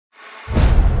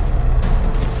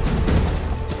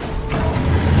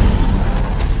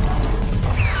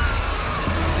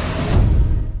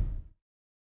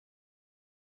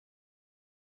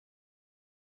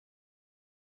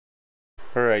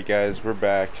Alright guys, we're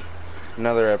back.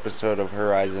 Another episode of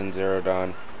Horizon Zero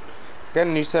Dawn. Got a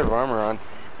new set of armor on.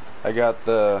 I got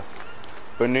the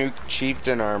Banuk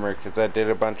Chieftain armor because I did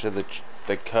a bunch of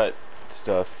the cut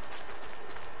stuff.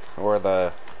 Or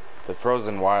the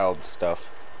Frozen Wild stuff.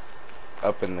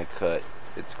 Up in the cut,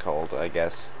 it's called, I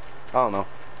guess. I don't know.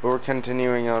 But we're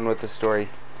continuing on with the story.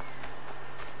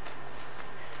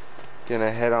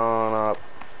 Gonna head on up.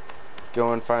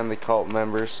 Go and find the cult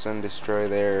members and destroy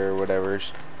their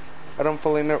whatevers. I don't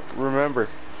fully remember.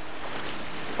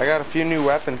 I got a few new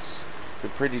weapons. They're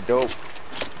pretty dope.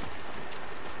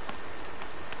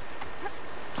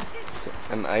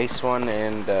 An ice one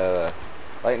and a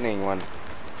lightning one,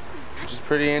 which is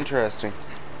pretty interesting.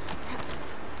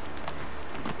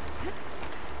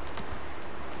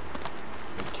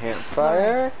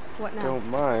 Campfire? What now? Don't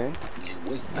mind.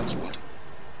 You wait, that's what.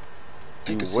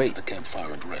 Take a seat at the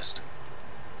campfire and rest.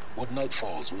 What night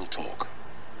falls, we'll talk.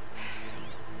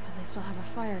 At least I'll have a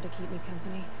fire to keep me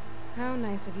company. How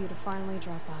nice of you to finally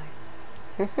drop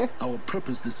by. Our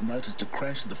purpose this night is to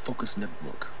crash the Focus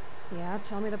Network. Yeah,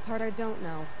 tell me the part I don't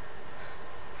know.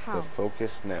 How? The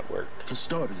Focus Network. For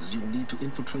starters, you need to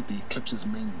infiltrate the Eclipse's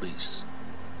main base.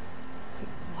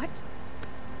 What?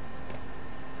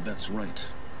 That's right.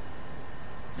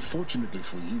 Fortunately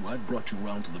for you, I brought you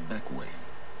round to the back way.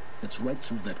 It's right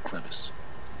through that crevice.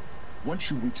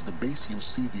 Once you reach the base, you'll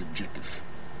see the objective.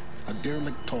 A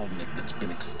derelict tall neck that's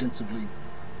been extensively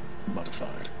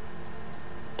modified.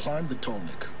 Climb the tall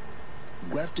neck.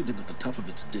 Grafted into the top of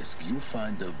its disk, you'll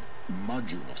find a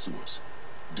module of sorts.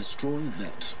 Destroy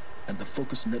that, and the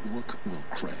Focus Network will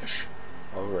crash.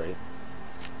 Alright.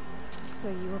 So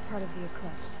you were part of the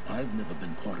Eclipse. I've never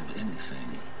been part of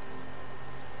anything.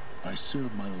 I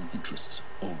serve my own interests,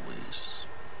 always.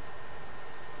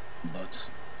 But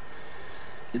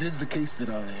it is the case that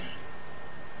I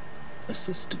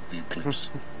assisted the Eclipse.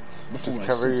 Just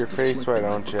cover your face, why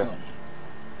don't you?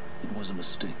 It was a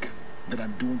mistake that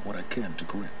I'm doing what I can to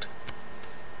correct.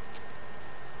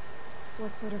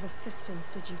 What sort of assistance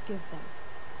did you give them?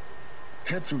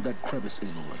 Head through that crevice,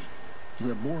 Aloy. You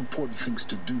have more important things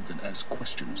to do than ask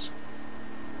questions.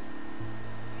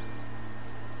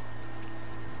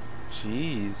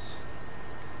 Jeez.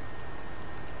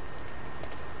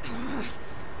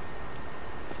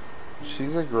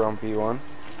 She's a grumpy one.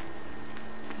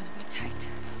 Gonna be tight.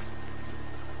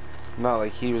 Not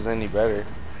like he was any better.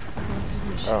 Corrupted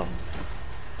machines. Oh.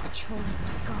 Patrolling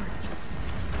by guards.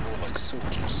 More like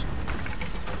soldiers.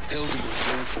 Held in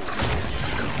reserve for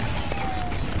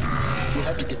you'll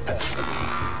have to get past them.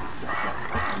 This is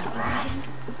the easy way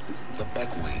in? The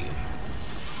back way.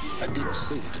 I didn't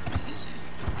say it'd be easy.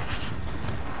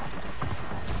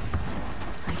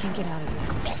 I can get out of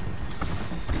this.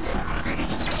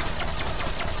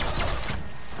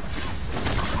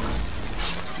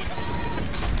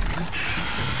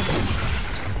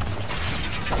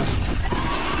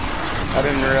 I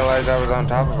didn't realize I was on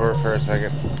top of her for a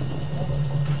second.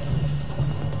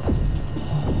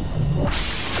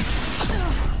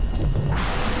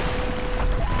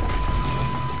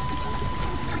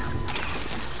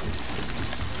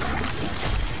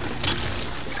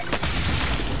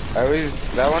 At least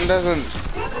that one doesn't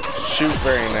shoot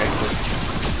very nicely.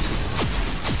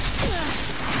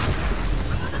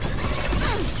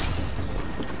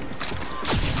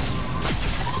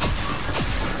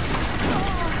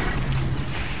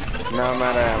 Now I'm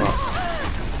out of ammo.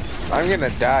 I'm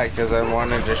gonna die because I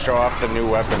wanted to show off the new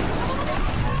weapons.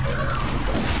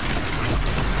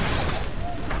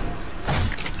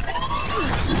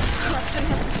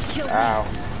 Ow.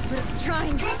 But it's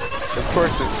trying. Of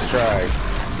course it's trying.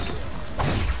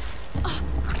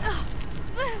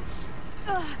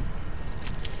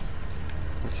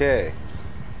 Okay.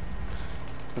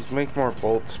 Let's make more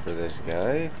bolts for this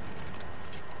guy.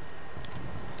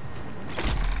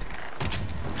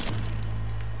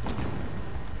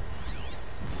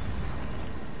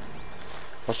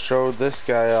 I'll show this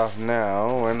guy off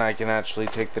now when I can actually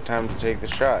take the time to take the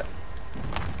shot.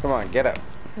 Come on, get up.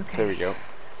 Okay. There we go.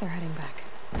 They're heading back.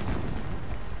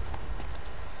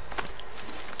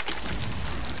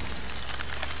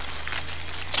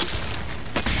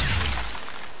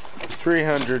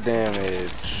 $300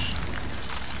 damage.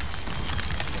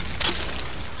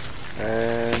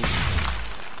 And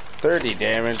 30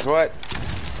 damage, what?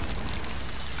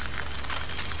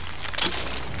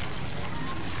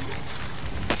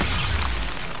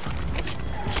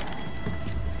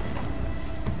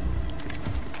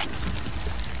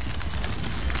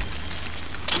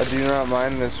 I do not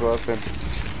mind this weapon.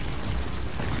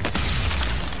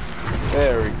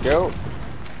 There we go.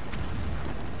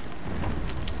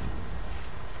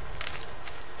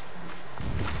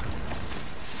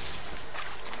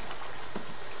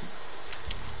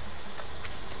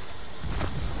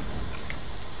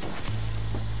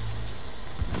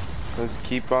 Let's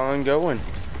keep on going.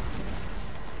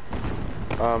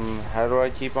 How do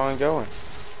I keep on going?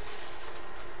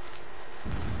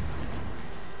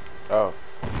 Oh.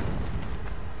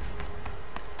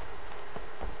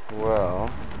 Well.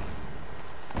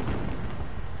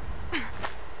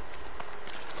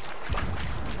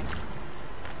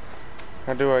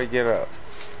 How do I get up?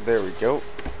 There we go.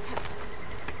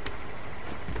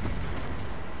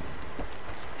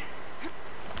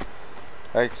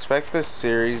 I expect this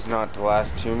series not to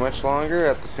last too much longer.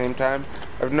 At the same time,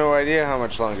 I have no idea how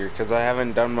much longer because I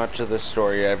haven't done much of the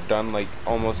story. I've done like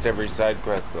almost every side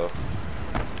quest though.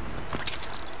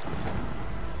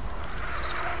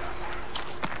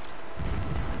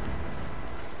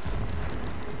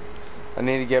 I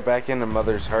need to get back into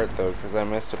Mother's Heart though because I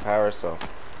missed a power cell.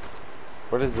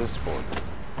 What is this for?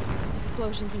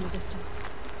 Explosions in the distance.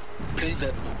 Pay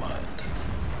that no mind.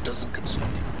 Doesn't concern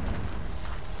you.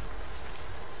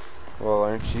 Well,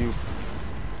 aren't you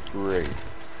great?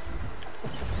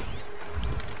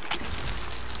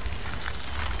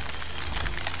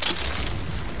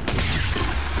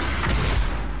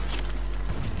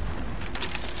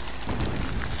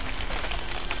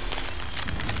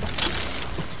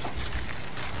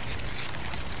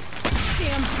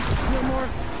 Damn, no more.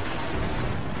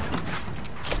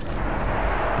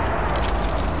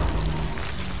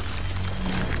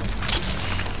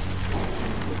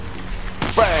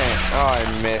 Bang! Oh,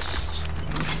 I missed.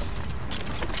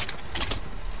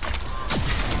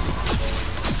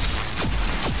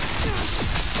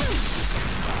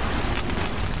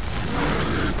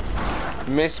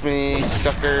 Miss me,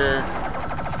 sucker.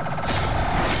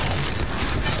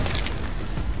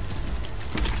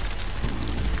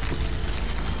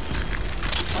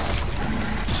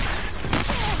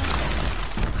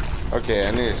 Okay,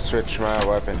 I need to switch my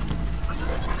weapon.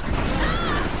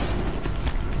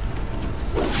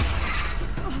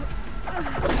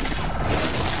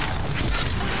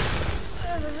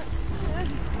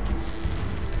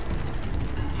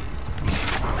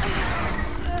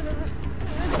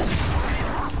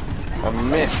 I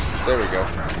missed. There we go.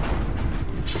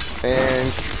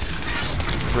 And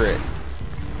crit.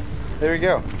 There we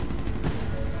go.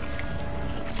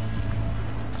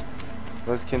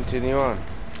 Let's continue on.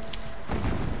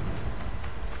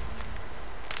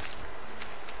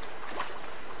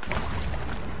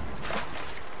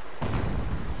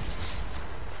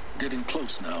 Getting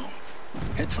close now.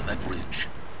 Head for that ridge.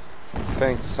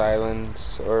 Thanks,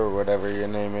 Silence, or whatever your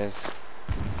name is.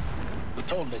 The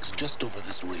tall neck's just over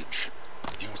this ridge.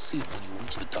 You'll see it when you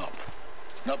reach the top.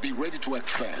 Now be ready to act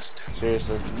fast.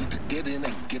 Seriously. You need to get in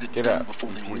and get it Get done up,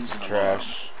 before they you raise piece an of alarm.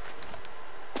 trash.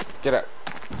 Get up.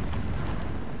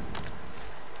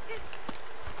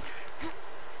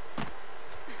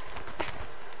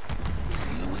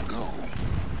 Here we go.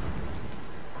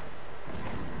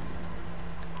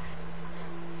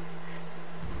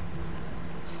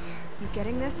 You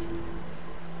getting this?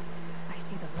 I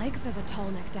see the legs of a tall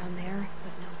neck down there,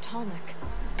 but no tall neck.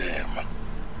 Damn.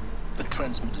 The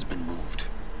transmitter has been moved.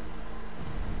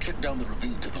 Check down the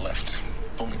ravine to the left.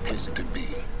 Only place it could be.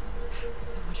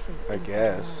 So much for your I insider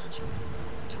guess. knowledge.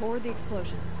 Toward the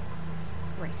explosions.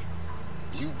 Great.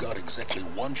 You've got exactly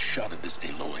one shot at this,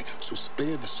 Aloy, so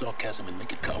spare the sarcasm and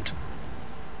make it count.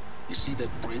 You see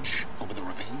that bridge over the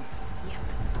ravine?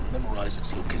 Yep. Memorize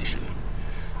its location.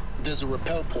 There's a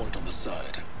rappel point on the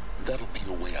side. That'll be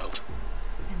your way out.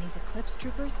 And these Eclipse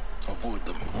troopers? Avoid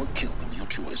them or kill them, your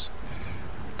choice.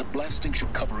 The blasting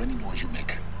should cover any noise you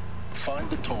make. Find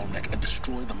the tall neck and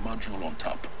destroy the module on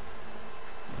top.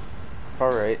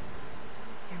 Alright.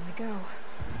 Here we go.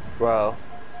 Well,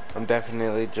 I'm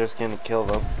definitely just gonna kill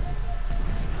them.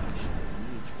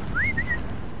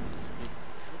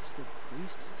 What's the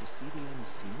priests to see the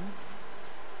unseen?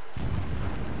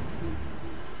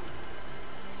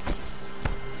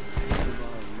 Give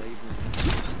our labor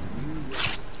new way,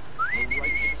 a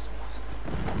righteous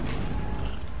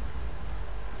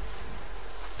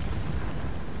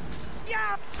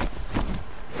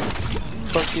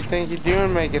Fuck you think you're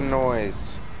doing making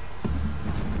noise?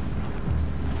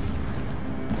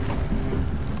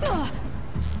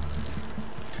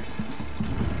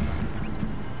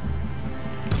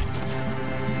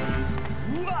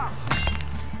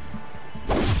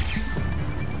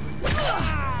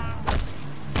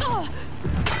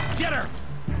 Get her!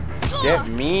 Get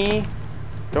me?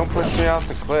 Don't push me off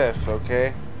the cliff,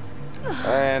 okay?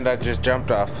 And I just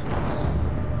jumped off.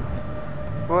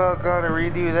 Well, gotta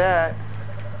redo that.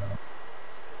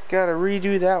 Gotta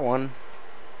redo that one.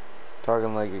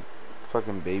 Talking like a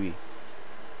fucking baby.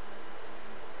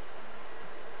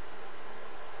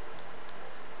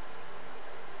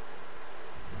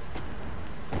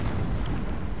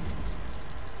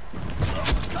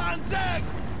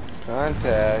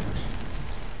 Contact.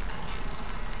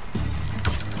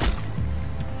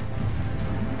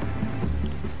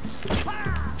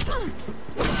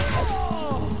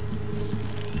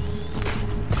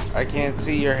 I can't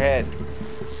see your head.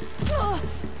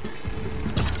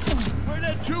 We're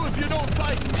dead too if you don't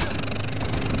fight.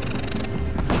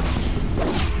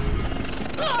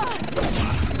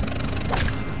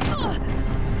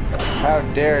 How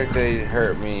dare they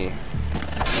hurt me?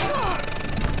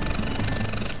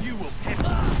 You will pay.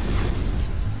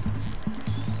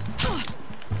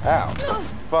 Ow.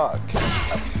 Fuck.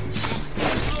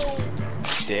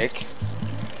 Dick.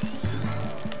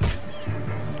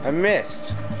 I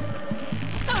missed.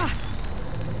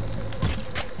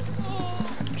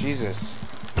 Jesus.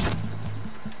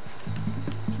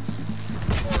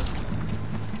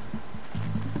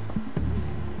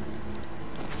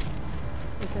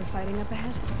 Is there fighting up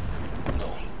ahead?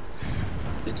 No.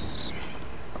 It's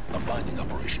a binding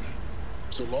operation.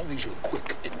 So long as you're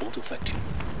quick, it won't affect you.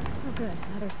 Oh good,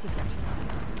 another secret.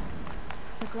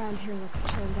 The ground here looks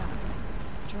churned up.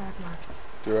 Drag marks.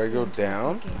 Do I go Towards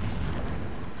down? that gate.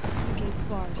 The gate's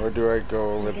barred. Or do I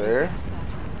go over We're getting there? past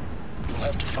that. You'll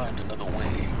have to find another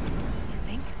way. You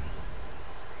think?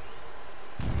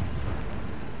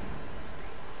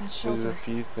 That There's shelter. a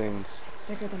few things. It's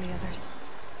bigger than the others.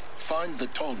 Find the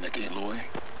tall neck, Aloy.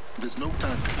 There's no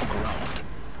time to look around.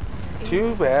 There is Too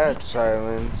a bad, gate.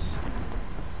 Silence.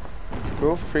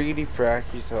 Go freaky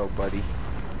frack yourself, buddy.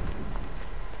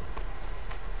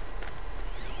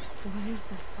 What is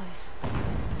this place?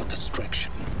 A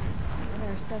distraction.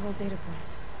 There are several data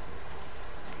points.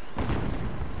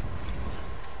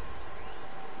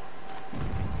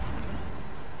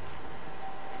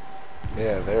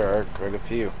 Yeah, there are quite a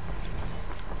few.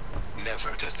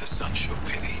 Never does the sun show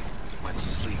pity when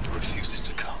sleep refuses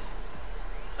to come.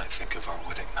 I think of our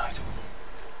wedding night.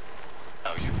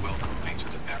 How you welcomed me to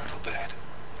the marital bed.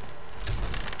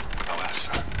 How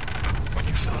after, when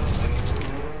you fell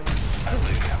asleep, I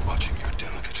lay there watching your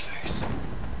delicate face.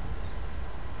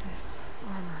 This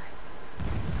armor.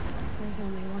 There's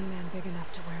only one man big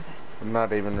enough to wear this. I'm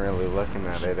not even really looking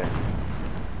at it.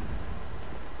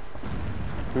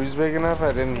 Who's big enough?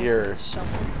 I didn't Guess hear. this is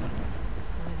shelter.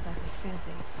 Not exactly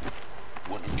fancy.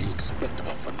 What would you expect of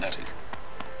a fanatic?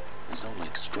 His only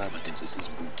extravagance is his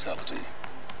brutality.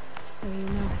 So you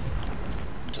know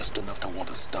it. Just enough to want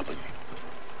to stop him.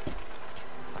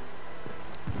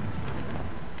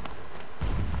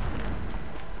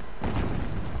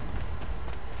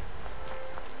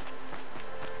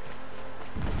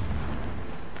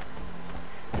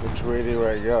 Which way do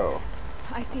I go?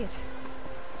 I see it.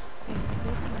 They've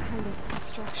built some kind of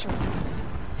structure around it.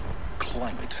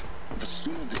 Climb it. The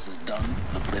sooner this is done,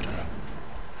 the better.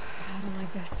 I don't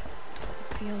like this.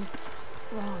 It feels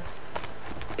wrong.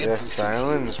 Yeah, Everything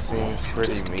Silence here is wrong. seems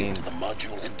pretty Just mean. get to the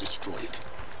module and destroy it.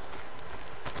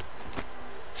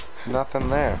 There's nothing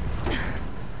there.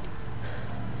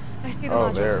 I see the Oh,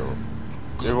 module.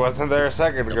 there. It wasn't there a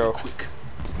second Now ago. be quick.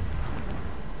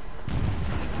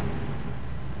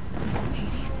 This is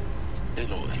Hades.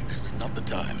 Aloy, this is not the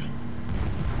time.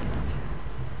 It's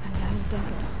a metal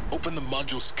devil. Open the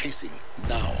module's casing,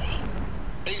 now.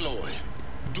 Aloy,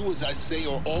 do as I say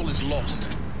or all is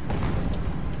lost.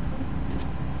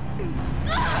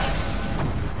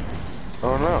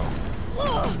 Oh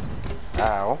no.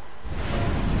 Ow.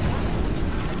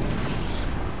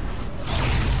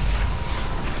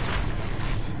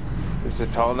 Is the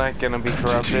tall neck gonna be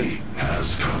corrupted? Entity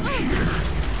has come here.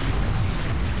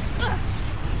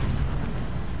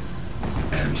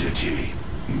 Entity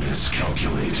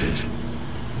miscalculated.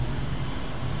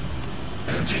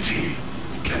 Entity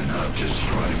cannot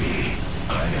destroy me.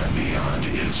 I am beyond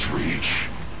its reach.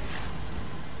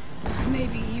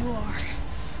 Maybe you are.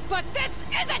 But this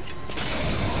isn't!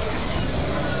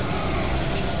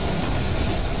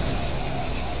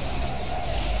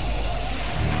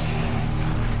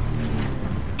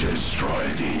 Destroy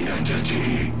the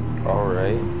entity.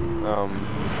 Alright.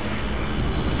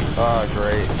 Ah,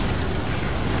 great.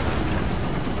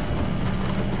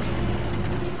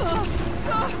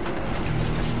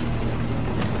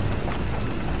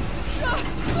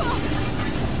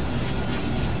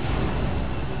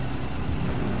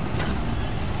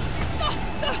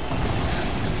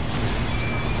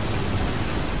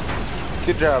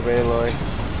 Good job, Aloy.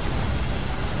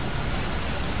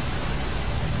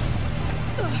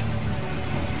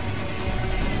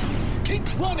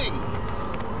 Keep running!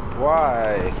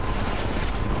 Why?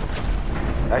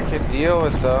 I could deal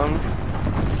with them.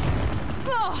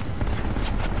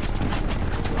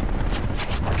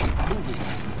 Keep moving.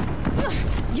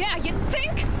 Yeah, you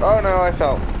think? Oh no, I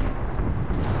fell.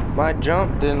 My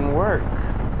jump didn't work.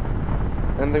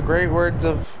 In the great words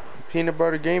of Peanut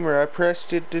Butter Gamer, I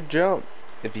pressed it to jump.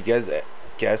 If you guys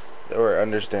guess or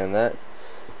understand that,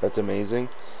 that's amazing.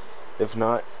 If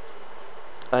not,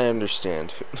 I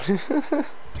understand.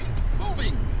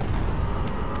 Moving.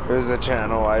 It was a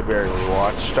channel I barely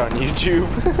watched on YouTube.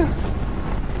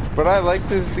 But I liked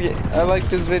his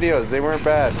videos. They weren't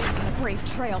bad. A brave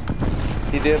trail.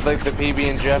 He did like the PB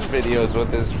and Jeff videos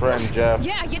with his friend Jeff.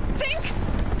 Yeah, you think?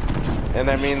 And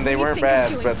I mean, they weren't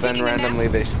bad, but then randomly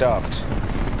they stopped.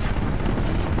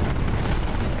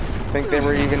 I think they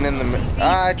were even in the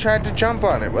I tried to jump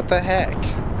on it. What the heck?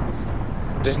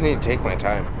 Just need to take my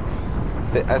time.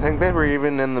 I think they were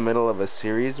even in the middle of a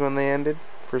series when they ended,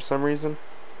 for some reason.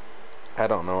 I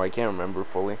don't know. I can't remember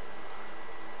fully.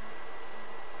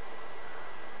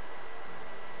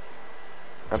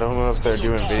 I don't know if they're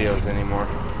doing videos anymore.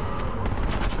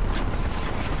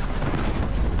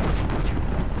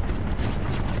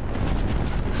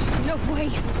 No way.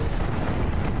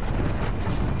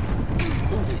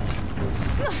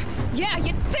 Yeah,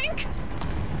 you think?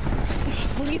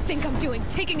 What do you think I'm doing?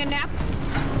 Taking a nap?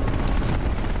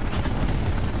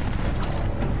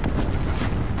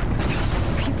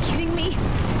 Are you kidding me?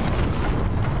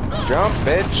 Jump,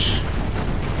 bitch.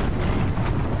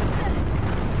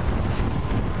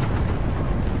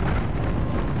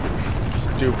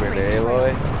 Stupid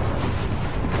Aloy.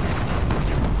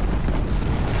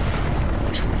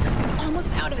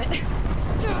 Almost out of it.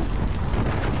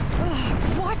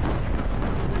 What?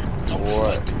 Don't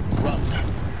What? fight.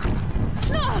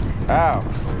 Run. Ow.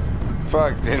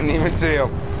 Fuck, didn't even see him.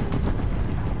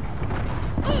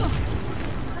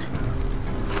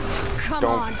 Come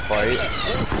Don't on. fight.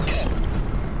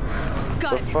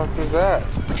 Got The it. fuck was that?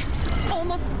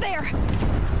 Almost there.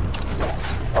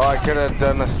 Oh, I could have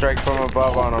done a strike from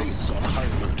above on him. Base on high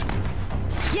alert.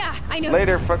 Yeah, I know.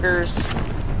 Later, fuckers.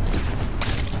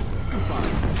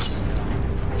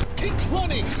 Keep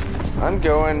running. I'm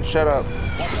going. Shut up.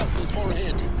 Watch out, there's more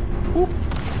ahead.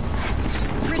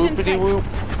 Bridge in Whoopity sight. whoop.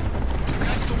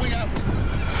 That's the way out.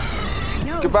 I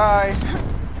know. Goodbye.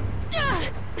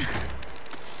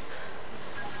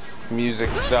 Music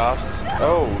stops.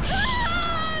 Oh,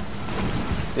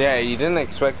 yeah, you didn't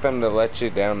expect them to let you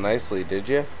down nicely, did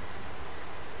you?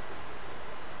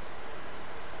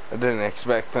 I didn't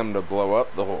expect them to blow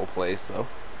up the whole place, though.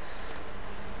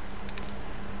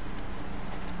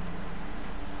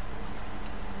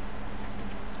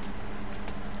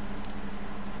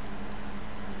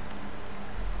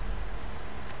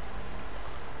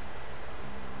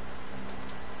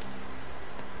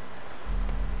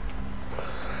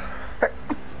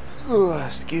 Ooh,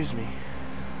 excuse me.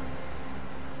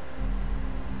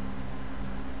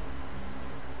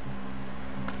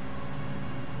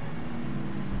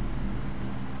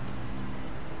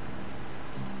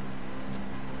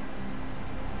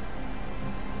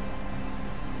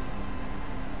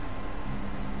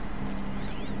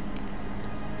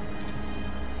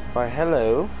 Why,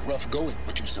 hello. Rough going,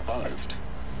 but you survived.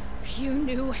 You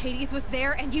knew Hades was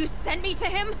there and you sent me to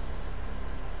him?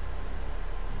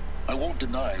 I won't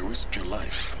deny I risked your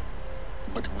life,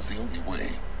 but it was the only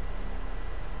way.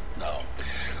 Now,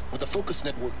 with the focus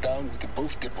network down, we can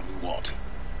both get what we want.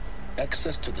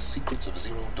 Access to the secrets of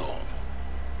Zero Dawn.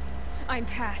 I'm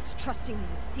past trusting you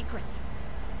with secrets.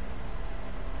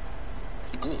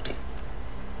 Good.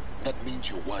 That means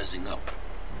you're wising up.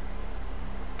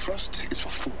 Trust is for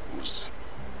fools.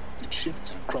 It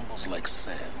shifts and crumbles like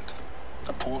sand.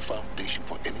 A poor foundation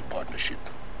for any partnership.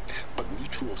 But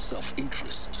mutual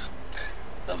self-interest.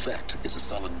 Now that is a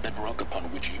solid bedrock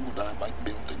upon which you and I might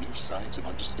build a new science of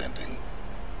understanding.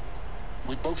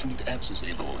 We both need answers,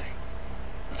 Aloy.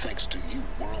 And thanks to you,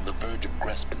 we're on the verge of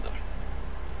grasping them.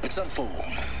 Let's unfold.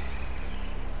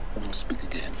 We'll speak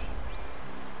again.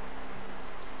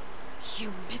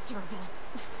 You miserable...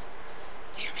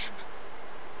 Damn him.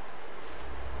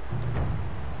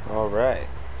 Alright.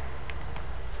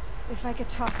 If I could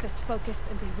toss this focus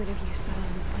and be rid of you,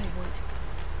 Silence, I would.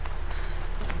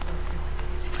 But we both really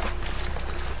need it.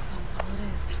 Sunfall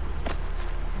it is.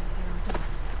 And Zero Dawn.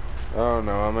 Oh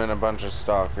no, I'm in a bunch of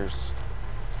stalkers.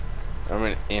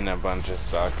 I'm in a bunch of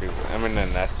stalkers. I'm in a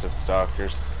nest of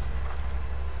stalkers.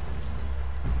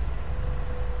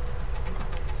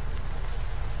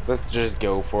 Let's just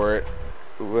go for it.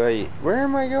 Wait, where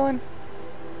am I going?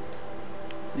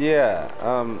 Yeah,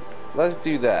 let's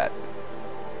do that.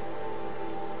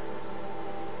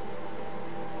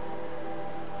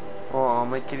 Oh,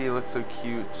 my kitty looks so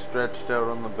cute, stretched out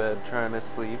on the bed trying to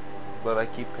sleep, but I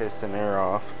keep pissing her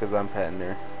off because I'm petting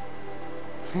her.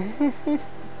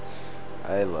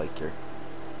 I like her.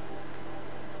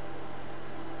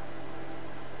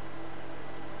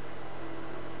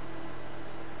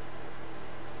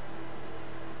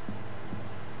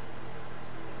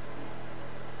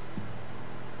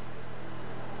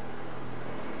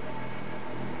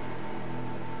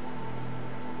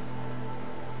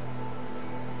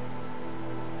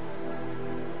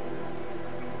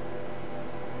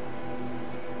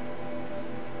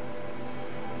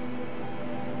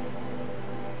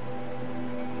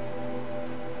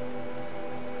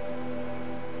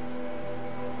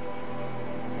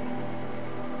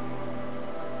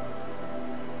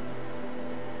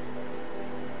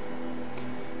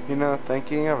 You know,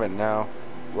 thinking of it now,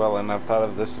 well, and I've thought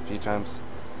of this a few times.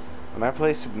 When I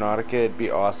play Subnautica, it'd be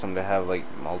awesome to have, like,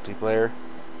 multiplayer.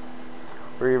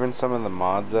 Or even some of the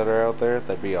mods that are out there,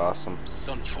 that'd be awesome.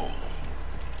 Sunfall.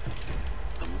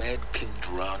 The Mad King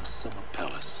Duran's summer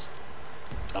palace.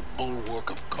 A bulwark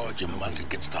of Carja might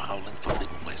against the howling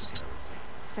Forbidden West.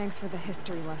 Thanks for the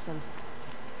history lesson.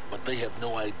 But they have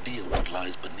no idea what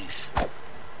lies beneath.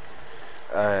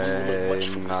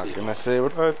 I'm not gonna say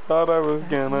what I thought I was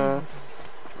gonna.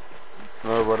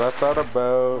 Or what I thought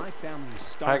about. My family's I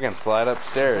starving. can slide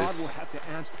upstairs. God will have to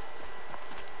answer.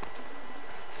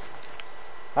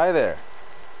 Hi there.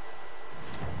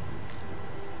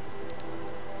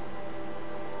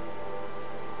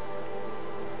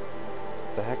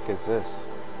 The heck is this?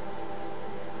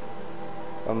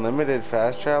 Unlimited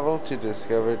fast travel to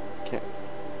discover.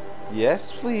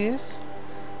 Yes, please.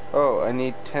 Oh, I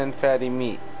need 10 fatty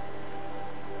meat.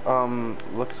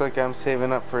 Looks like I'm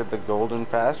saving up for the golden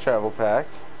fast travel pack.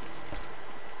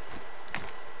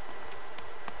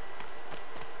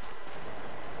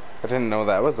 I didn't know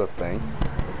that was a thing.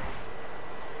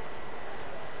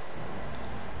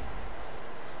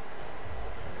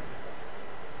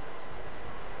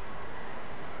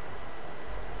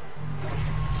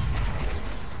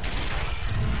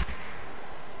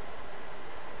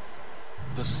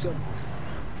 The submarine.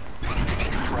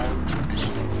 Proud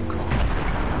tradition of the car.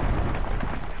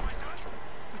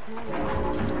 It's not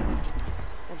racing.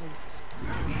 At least.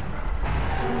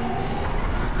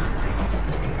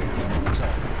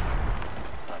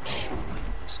 I'm sure they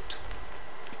miss it.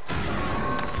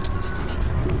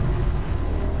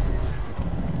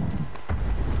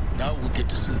 Now we get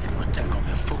to see if your attack on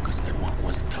their focus network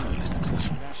was entirely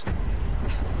successful.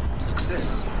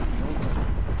 Success.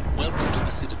 Welcome to the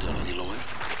Citadel, Aloy.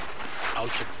 I'll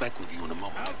check back with you in a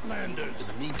moment. Outlanders. In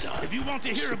the meantime, If you want to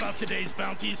hear about today's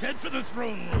bounties, head for the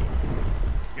throne room.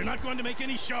 You're not going to make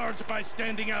any shards by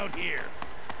standing out here.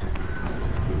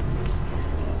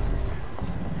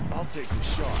 I'll take the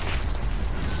shot.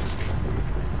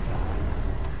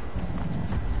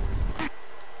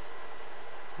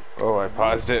 Oh, I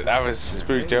paused it. I was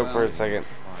spooked out for a second.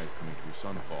 Eyes coming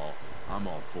through Sunfall. I'm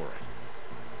all for it.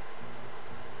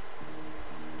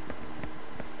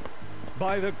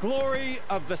 By the glory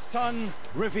of the sun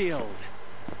revealed.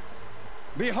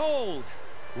 Behold,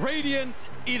 radiant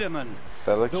Edaman,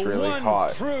 That looks the really one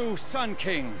hot. true Sun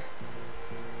King,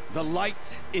 the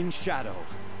light in shadow,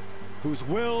 whose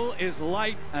will is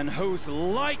light and whose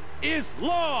light is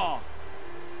law.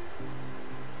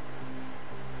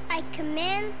 I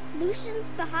command Lucius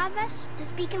Bahavas to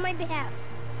speak in my behalf.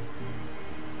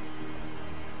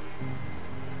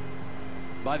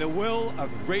 By the will of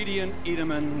radiant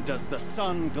Edaman does the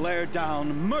sun glare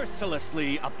down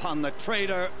mercilessly upon the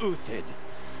traitor Uthid.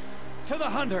 To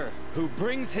the hunter who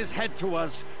brings his head to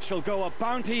us shall go a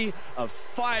bounty of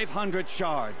 500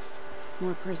 shards.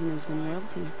 More prisoners than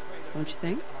royalty, don't you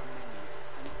think?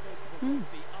 Lovely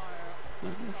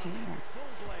hair.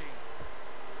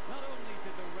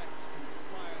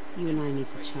 You and I need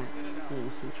to chat, little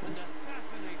huntress.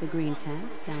 The green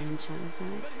tent down in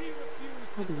Shadowside.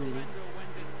 I'll be waiting.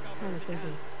 Kind of busy.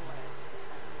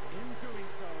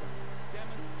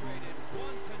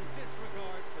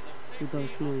 We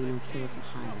both know you don't kill for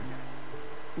hire.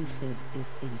 Uthid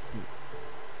is innocent.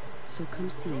 So come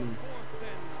see me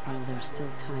while there's still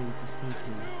time to save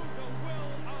him.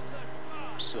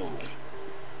 So,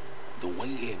 the way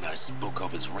in I spoke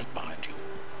of is right behind you.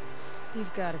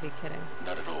 You've got to be kidding.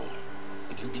 Not at all.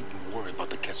 And you needn't worry about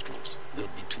the Kestrels. They'll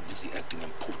be too busy acting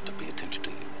important to pay attention to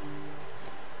you.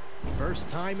 First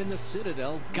time in the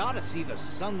Citadel, gotta see the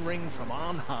sun ring from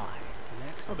on high.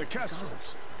 Oh, the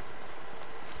Kestrels.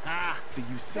 Ah,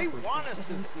 they want us This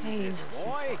is to see insane. this,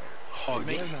 boy.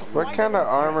 Hardly. What kind of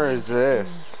armor is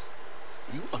this?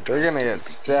 You They're gonna get underestimate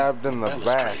stabbed in the back.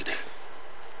 balustrade.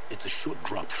 It's a short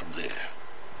drop from there.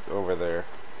 Over there.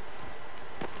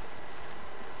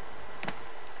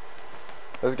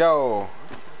 Let's go.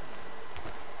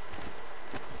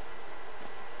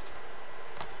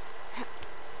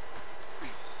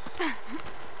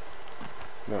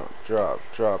 No, drop,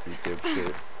 you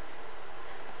dipshit.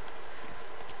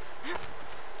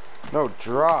 No,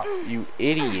 drop, you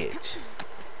idiot.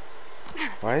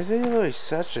 Why is Aloy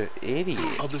such an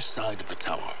idiot? Other side of the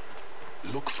tower.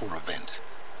 Look for a vent.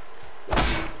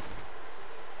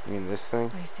 You mean this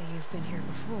thing? I see you've been here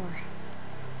before.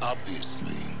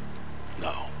 Obviously.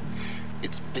 Now,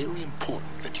 it's very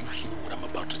important that you hear what I'm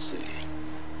about to say.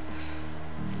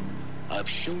 I've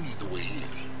shown you the way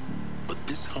in, but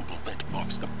this humble vent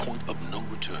marks a point of no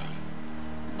return.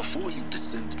 Before you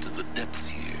descend into the depths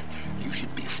here, you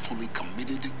should be fully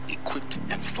committed, equipped,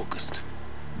 and focused.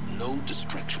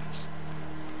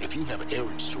 If you have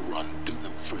errands to run, do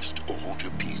them first or hold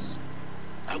your peace.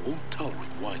 I won't tolerate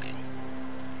whining.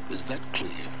 Is that clear?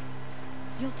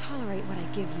 You'll tolerate what I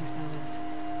give you, Silence.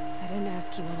 I didn't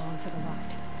ask you along for the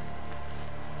ride.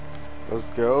 Let's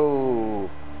go.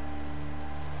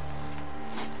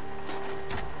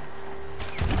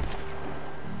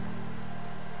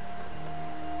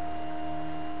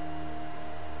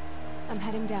 I'm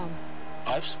heading down.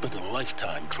 I've spent a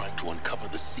lifetime trying to uncover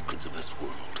the secrets of this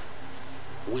world.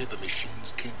 Where the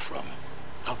machines came from.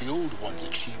 How the old ones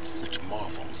achieved such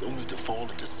marvels only to fall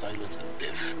into silence and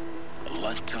death. A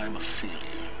lifetime of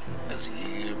failure. As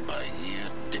year by year,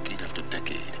 decade after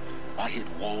decade, I hit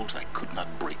walls I could not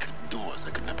break, doors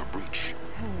I could never breach.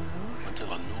 Hello.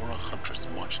 Until a Nora huntress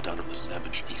marched out of the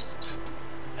savage east.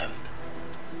 And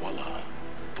voila,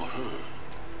 for her,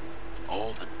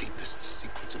 all the deepest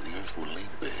secrets of the earth were laid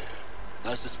bare.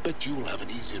 I suspect you will have an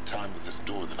easier time with this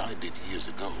door than I did years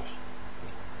ago.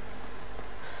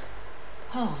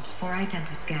 Hold for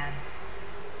identiscan.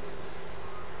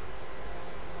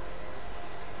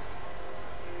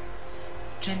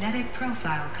 Genetic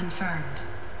profile confirmed.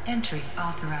 Entry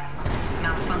authorized.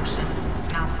 Malfunction.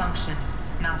 Malfunction.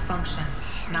 Malfunction.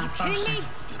 Malfunction. Are you kidding me?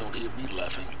 You don't hear me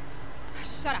laughing.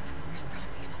 Shut up. There's gotta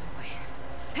be another way.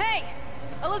 Hey!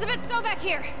 Elizabeth Sobek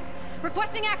here!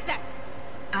 Requesting access!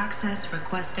 Access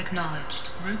request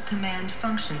acknowledged. Root command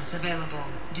functions available.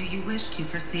 Do you wish to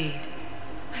proceed?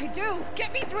 I do!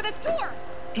 Get me through this door!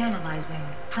 Analyzing.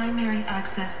 Primary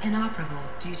access inoperable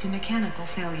due to mechanical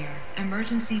failure.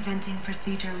 Emergency venting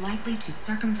procedure likely to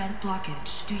circumvent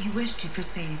blockage. Do you wish to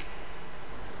proceed?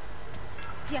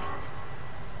 Yes.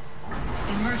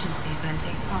 Emergency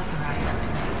venting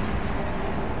authorized.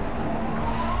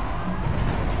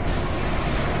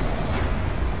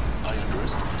 I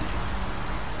underestimated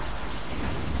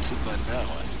you. Too bad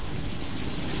now,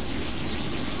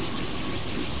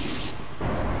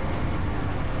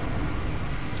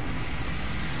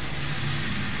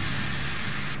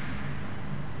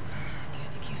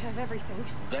 Guess you can't have everything.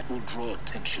 That will draw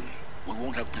attention. We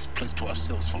won't have this place to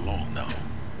ourselves for long now.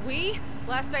 We?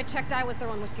 Last I checked, I was the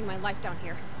one risking my life down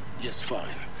here. Yes, fine.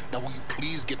 Now will you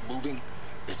please get moving?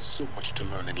 There's so much to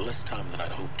learn in less time than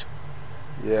I'd hoped.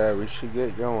 Yeah, we should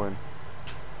get going.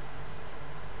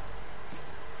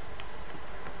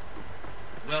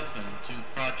 Welcome to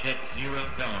Project Zero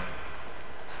Dawn.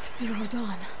 Zero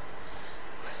Dawn.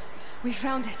 We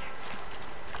found it.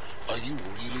 Are you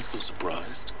really so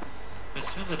surprised?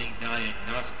 Facility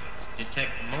diagnostics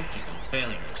detect multiple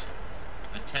failures.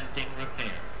 Attempting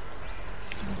repair.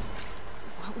 So,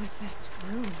 what was this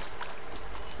room?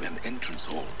 An entrance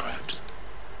hall, perhaps.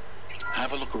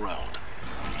 Have a look around.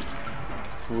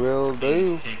 Will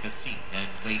do. Please take a seat and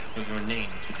wait for your name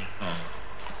to be called.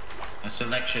 A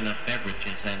selection of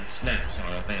beverages and snacks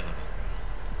are available.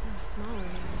 A smaller room.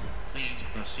 Please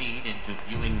proceed into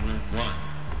viewing room 1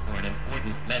 for an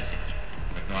important message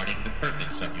regarding the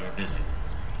purpose of your visit.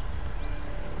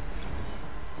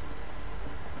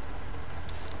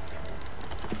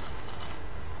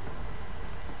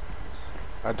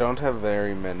 I don't have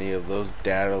very many of those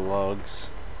data logs.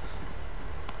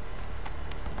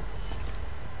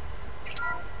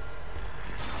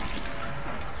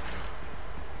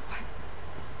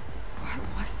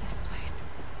 What was this place?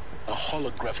 A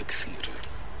holographic theater.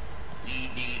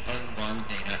 CD-01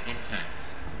 data intact.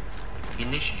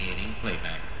 Initiating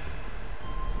playback.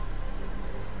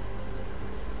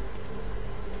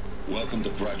 Welcome to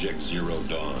Project Zero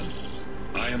Dawn.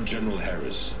 I am General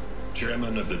Harris,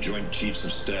 Chairman of the Joint Chiefs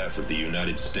of Staff of the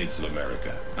United States of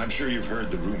America. I'm sure you've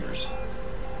heard the rumors.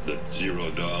 That Zero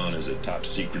Dawn is a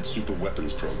top-secret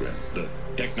super-weapons program. The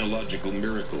technological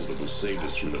miracle that will save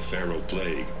us from the Pharaoh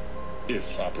Plague,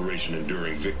 if Operation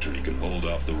Enduring Victory can hold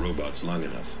off the robots long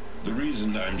enough. The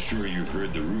reason I'm sure you've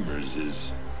heard the rumors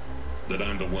is that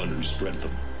I'm the one who spread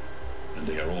them. And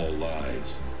they are all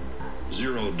lies.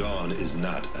 Zero Dawn is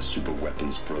not a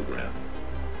super-weapons program.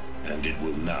 And it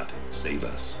will not save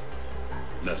us.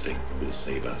 Nothing will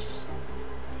save us.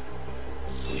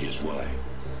 Here's why.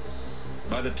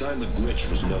 By the time the glitch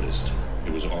was noticed,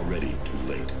 it was already too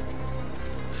late.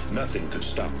 Nothing could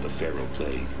stop the Pharaoh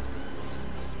Plague.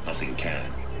 Nothing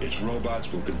can. Its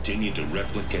robots will continue to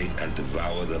replicate and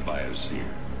devour the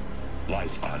biosphere.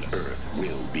 Life on Earth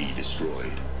will be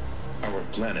destroyed. Our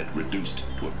planet reduced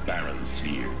to a barren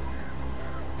sphere.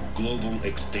 Global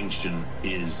extinction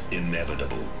is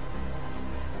inevitable.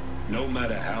 No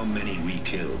matter how many we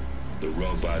kill, the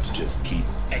robots just keep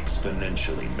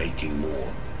exponentially making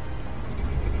more.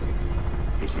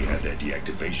 If we had their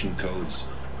deactivation codes,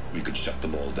 we could shut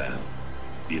them all down.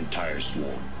 The entire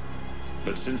swarm.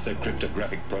 But since their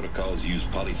cryptographic protocols use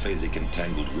polyphasic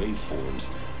entangled waveforms,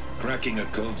 cracking a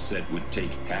code set would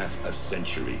take half a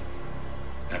century.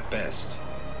 At best,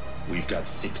 we've got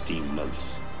 16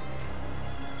 months.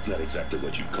 Not exactly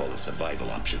what you'd call a survival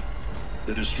option.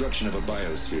 The destruction of a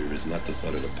biosphere is not the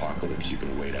sort of apocalypse you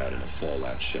can wait out in a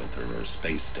fallout shelter or a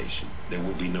space station. There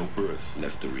will be no Earth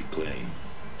left to reclaim.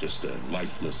 Just a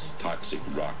lifeless, toxic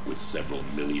rock with several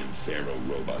million Pharaoh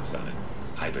robots on it,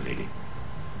 hibernating,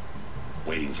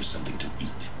 waiting for something to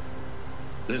eat.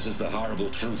 This is the horrible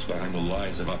truth behind the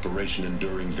lies of Operation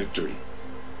Enduring Victory.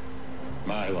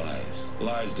 My lies.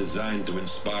 Lies designed to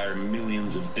inspire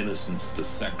millions of innocents to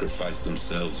sacrifice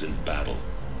themselves in battle.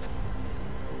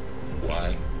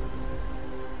 Why?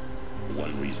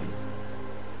 One reason.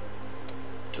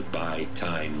 To buy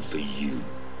time for you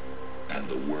and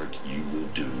the work you will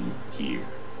do here.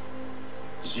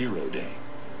 Zero Day,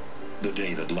 the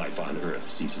day that life on Earth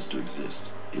ceases to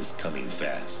exist, is coming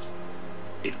fast.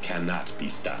 It cannot be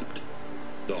stopped.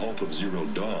 The hope of Zero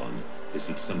Dawn is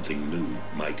that something new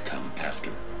might come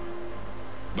after.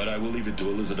 But I will leave it to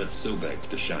Elizabeth Sobek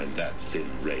to shine that thin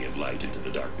ray of light into the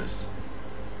darkness.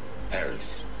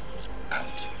 Harris,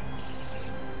 out.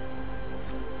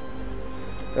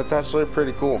 That's actually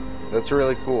pretty cool. That's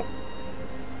really cool.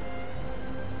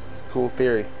 It's a cool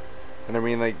theory. And I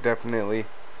mean, like, definitely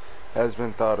has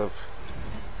been thought of.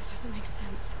 That doesn't make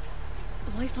sense.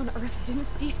 Life on Earth didn't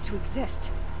cease to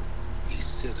exist. He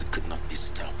said it could not be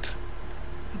stopped.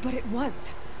 But it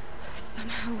was.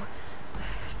 Somehow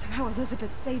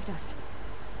Elizabeth saved us.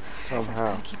 I've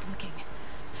got to keep looking.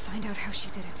 Find out how she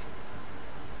did it.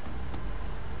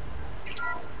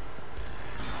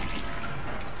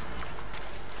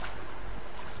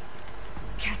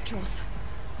 Kestrels.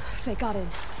 They got in.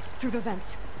 Through the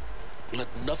vents. Let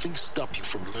nothing stop you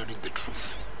from learning the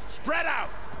truth. Spread out!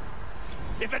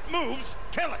 If it moves,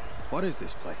 kill it! What is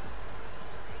this place?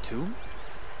 A tomb?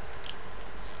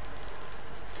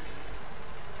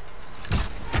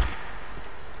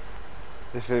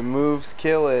 If it moves,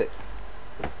 kill it.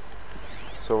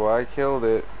 So I killed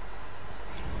it.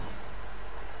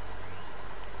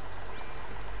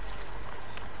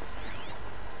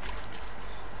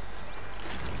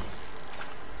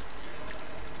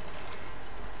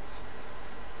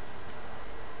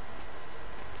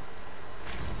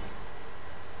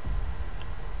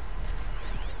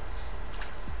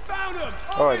 Found him!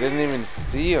 Oh, I didn't even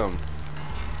see him.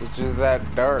 It's just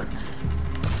that dark.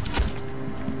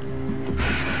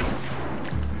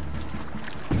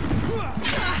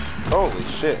 Holy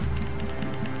shit.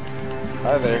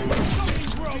 Hi there.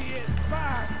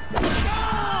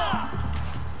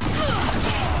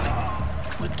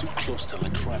 We're too close to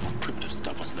let tribal primitives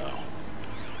stop us now.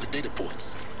 The data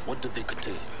points, what did they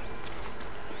contain?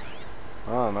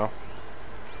 I don't know.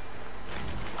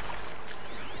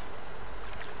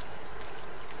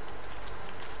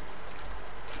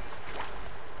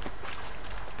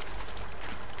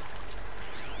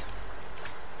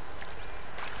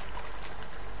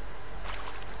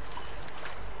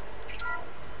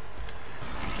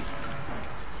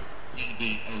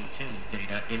 CD02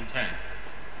 data intact.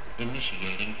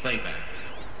 Initiating playback.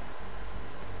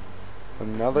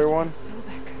 Another one?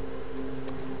 Sobek.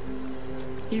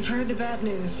 You've heard the bad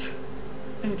news,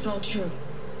 and it's all true.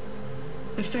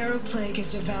 The Pharaoh Plague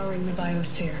is devouring the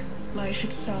biosphere. Life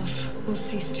itself will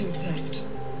cease to exist.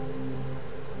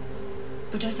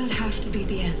 But does that have to be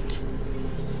the end?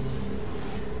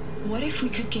 What if we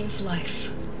could give life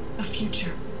a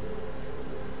future?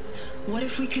 What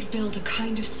if we could build a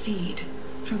kind of seed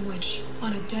from which,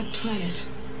 on a dead planet,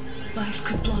 life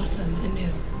could blossom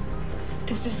anew?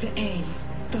 This is the aim,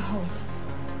 the hope,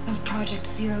 of Project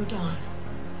Zero Dawn.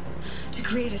 To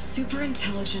create a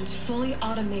super-intelligent, fully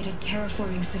automated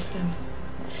terraforming system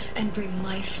and bring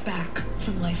life back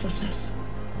from lifelessness.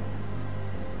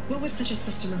 What would such a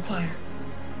system require?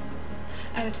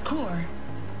 At its core,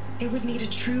 it would need a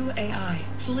true AI,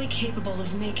 fully capable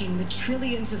of making the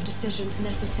trillions of decisions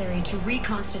necessary to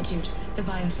reconstitute the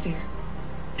biosphere.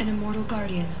 An immortal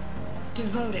guardian,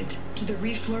 devoted to the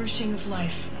reflourishing of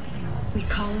life. We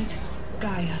call it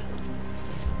Gaia.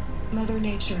 Mother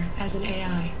Nature as an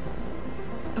AI.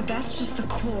 But that's just the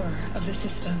core of the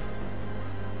system.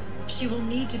 She will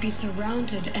need to be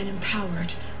surrounded and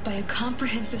empowered by a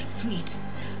comprehensive suite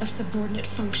of subordinate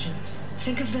functions.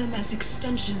 Think of them as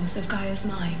extensions of Gaia's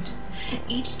mind,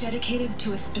 each dedicated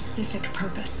to a specific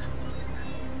purpose.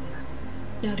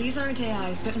 Now, these aren't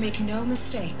AIs, but make no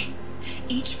mistake,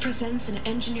 each presents an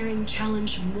engineering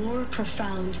challenge more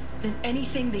profound than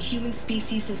anything the human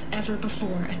species has ever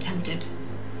before attempted.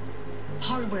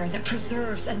 Hardware that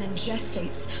preserves and then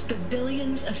gestates the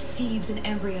billions of seeds and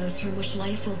embryos from which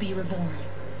life will be reborn.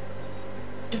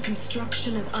 The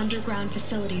construction of underground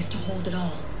facilities to hold it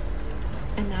all.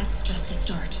 And that's just the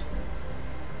start.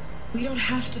 We don't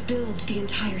have to build the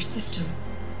entire system.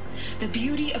 The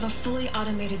beauty of a fully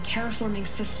automated terraforming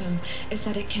system is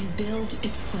that it can build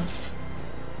itself.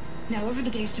 Now, over the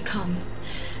days to come,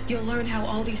 you'll learn how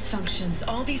all these functions,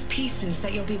 all these pieces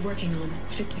that you'll be working on,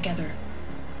 fit together.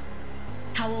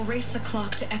 How we'll race the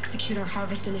clock to execute our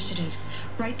harvest initiatives,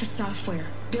 write the software,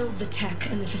 build the tech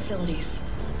and the facilities.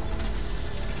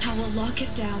 How we'll lock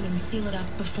it down and seal it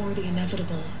up before the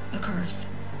inevitable occurs.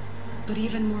 But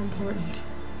even more important,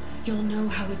 you'll know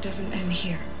how it doesn't end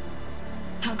here.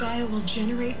 How Gaia will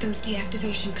generate those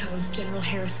deactivation codes General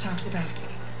Harris talked about,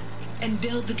 and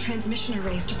build the transmission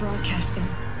arrays to broadcast them,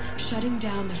 shutting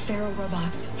down the Pharaoh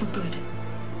robots for good.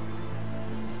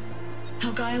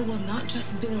 How Gaia will not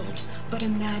just build, but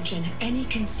imagine any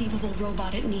conceivable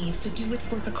robot it needs to do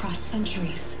its work across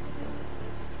centuries.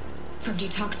 From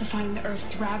detoxifying the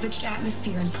Earth's ravaged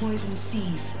atmosphere and poisoned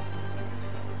seas,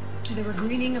 to the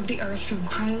regreening of the Earth from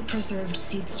cryopreserved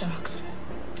seed stocks,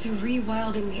 to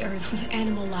rewilding the Earth with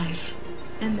animal life.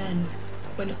 And then,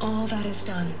 when all that is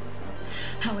done,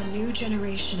 how a new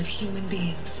generation of human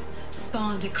beings,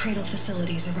 spawned at cradle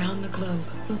facilities around the globe,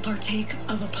 will partake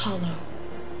of Apollo,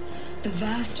 the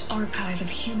vast archive of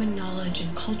human knowledge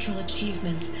and cultural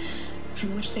achievement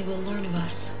from which they will learn of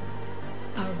us,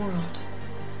 our world.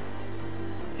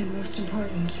 And most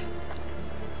important,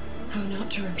 how not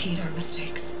to repeat our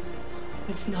mistakes.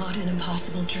 It's not an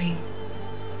impossible dream.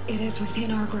 It is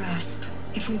within our grasp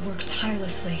if we work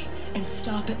tirelessly and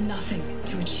stop at nothing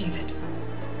to achieve it.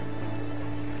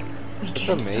 We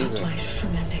can't stop life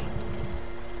from ending.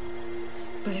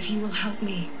 But if you will help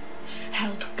me,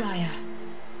 help Gaia,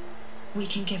 we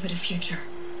can give it a future.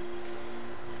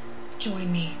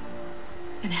 Join me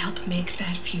and help make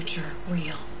that future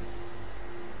real.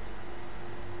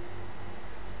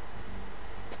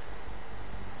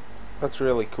 That's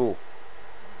really cool.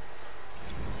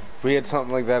 If we had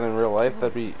something like that in real life,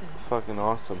 that'd be fucking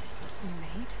awesome.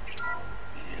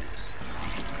 Yes,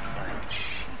 I am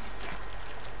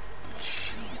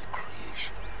machine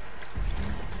creation.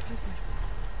 As if I did this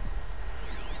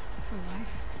for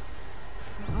life,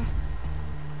 for us.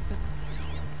 But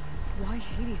why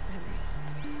Hades then?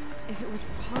 If it was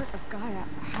part of Gaia,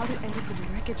 how did it end up in the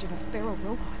wreckage of a Pharaoh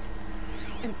robot?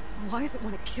 And why does it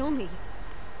want to kill me?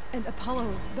 And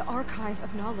Apollo, the archive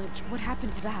of knowledge, what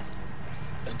happened to that?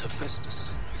 And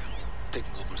Hephaestus,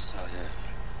 taking over Cyan.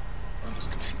 I was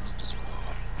confused as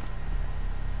well.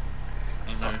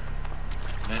 Alert.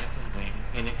 Medical wing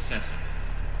inaccessible.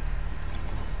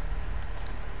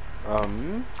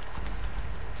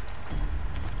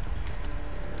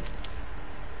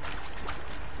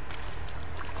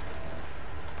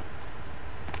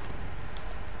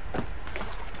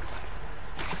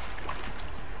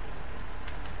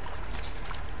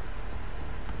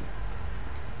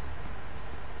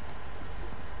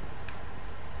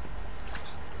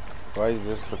 Why is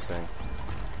this the thing?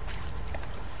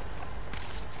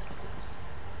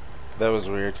 That was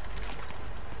weird.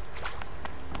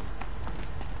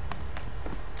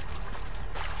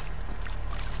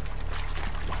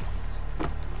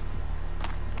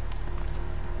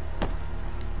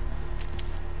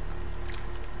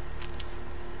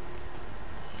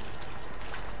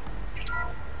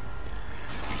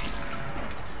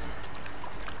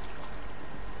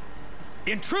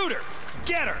 Intruder!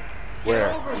 Get her!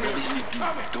 Where?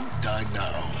 Don't die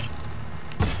now.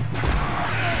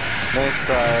 Thanks,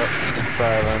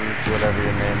 Silence, whatever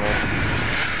your name is.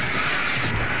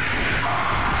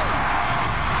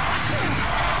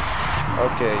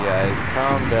 Okay, guys,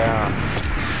 calm down.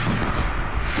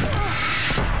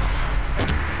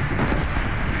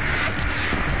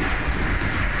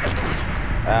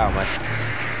 Ow,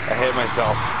 I hit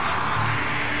myself.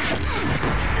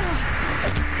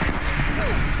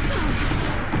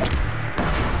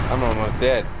 I'm almost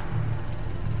dead.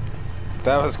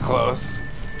 That was close.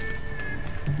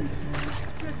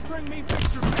 Bring me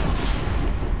pictures.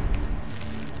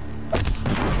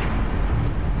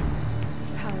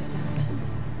 Power's down.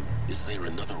 Is there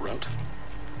another route?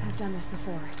 I've done this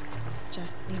before.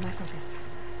 Just need my focus.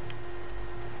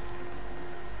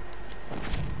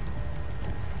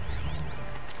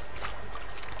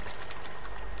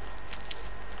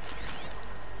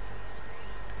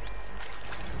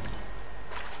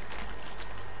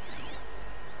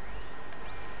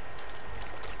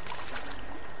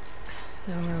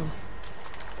 No room.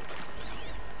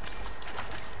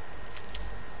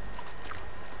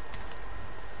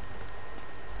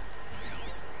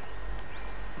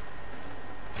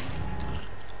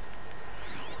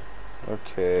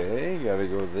 Okay, gotta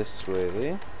go this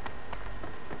way.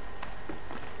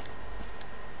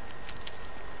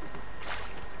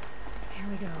 Here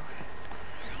we go.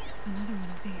 Another one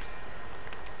of these.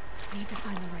 Need to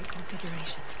find the right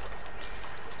configuration.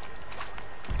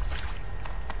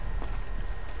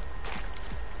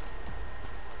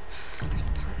 There's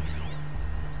a part missing.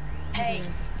 Hey,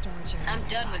 There's a storage area. I'm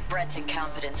done with Brett's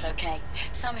incompetence, okay?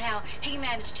 Somehow, he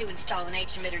managed to install an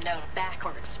H-emitter node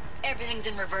backwards. Everything's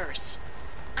in reverse.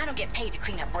 I don't get paid to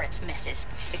clean up Brett's messes.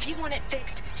 If you want it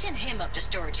fixed, send him up to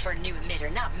storage for a new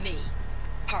emitter, not me.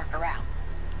 Parker out.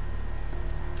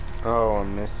 Oh,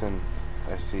 I'm missing.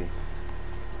 I see.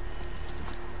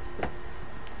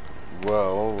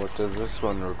 Well, what does this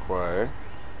one require?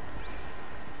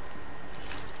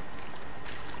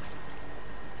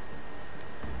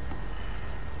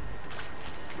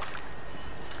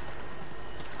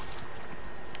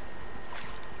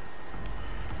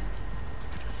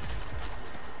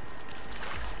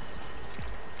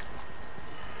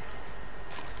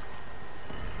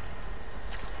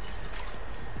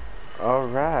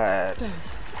 Alright. Done.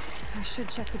 I should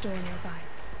check the door nearby.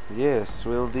 Yes,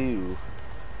 will do.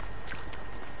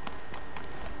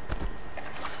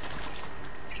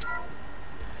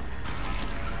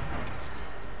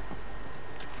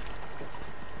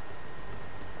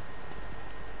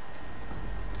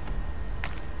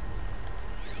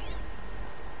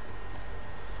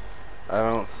 I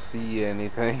don't see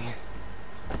anything.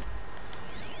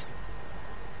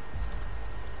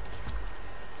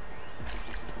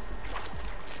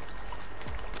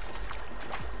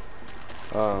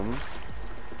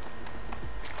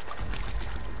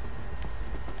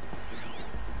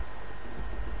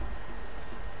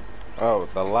 Oh,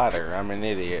 the ladder. I'm an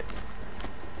idiot.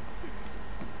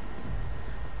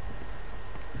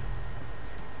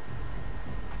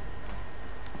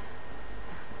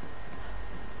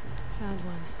 Found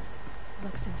one.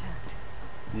 Looks intact.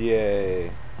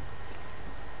 Yay.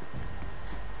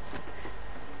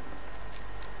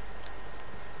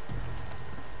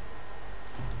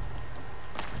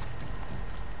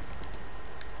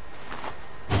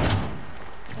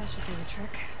 That should do the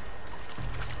trick.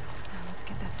 Now let's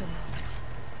get that door open.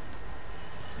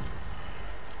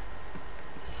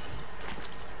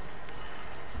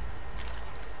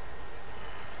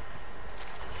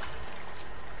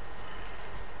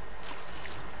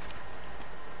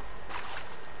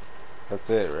 That's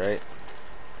it, right?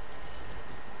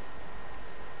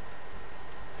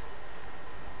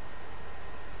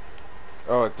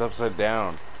 Oh, it's upside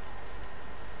down.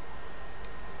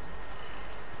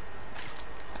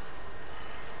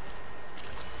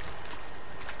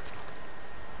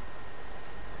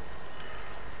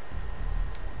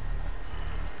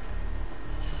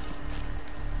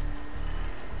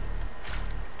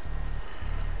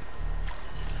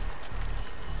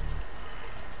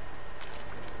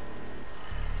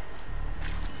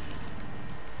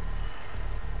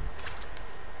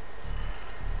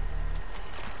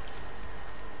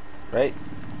 Right?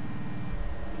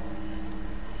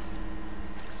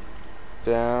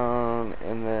 Down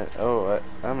and then, oh,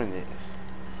 I'm an idiot.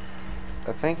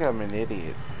 I think I'm an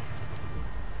idiot.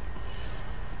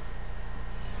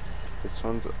 This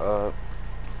one's up,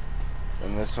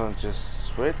 and this one just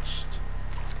switched.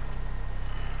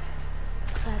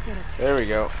 That did it. There we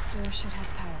go. Door should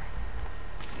have power.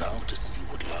 Now to see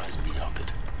what lies beyond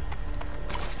it.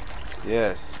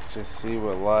 Yes, to see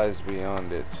what lies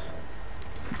beyond it.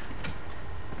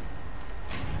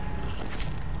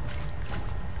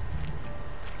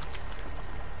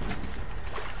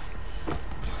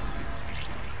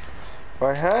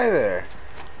 Why, hi there.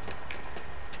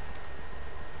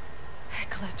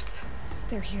 Eclipse.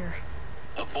 They're here.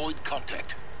 Avoid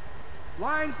contact.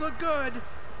 Lines look good.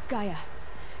 Gaia.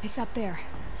 It's up there.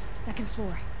 Second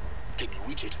floor. Can you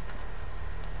reach it?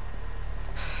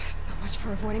 So much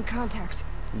for avoiding contact.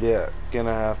 Yeah,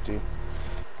 gonna have to.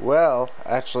 Well,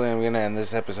 actually, I'm gonna end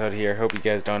this episode here. Hope you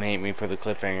guys don't hate me for the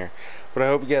cliffhanger. But I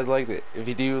hope you guys liked it. If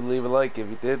you do, leave a like. If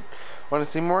you did want to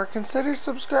see more, consider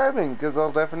subscribing, because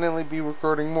I'll definitely be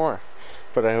recording more.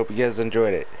 But I hope you guys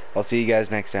enjoyed it. I'll see you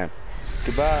guys next time.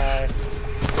 Goodbye.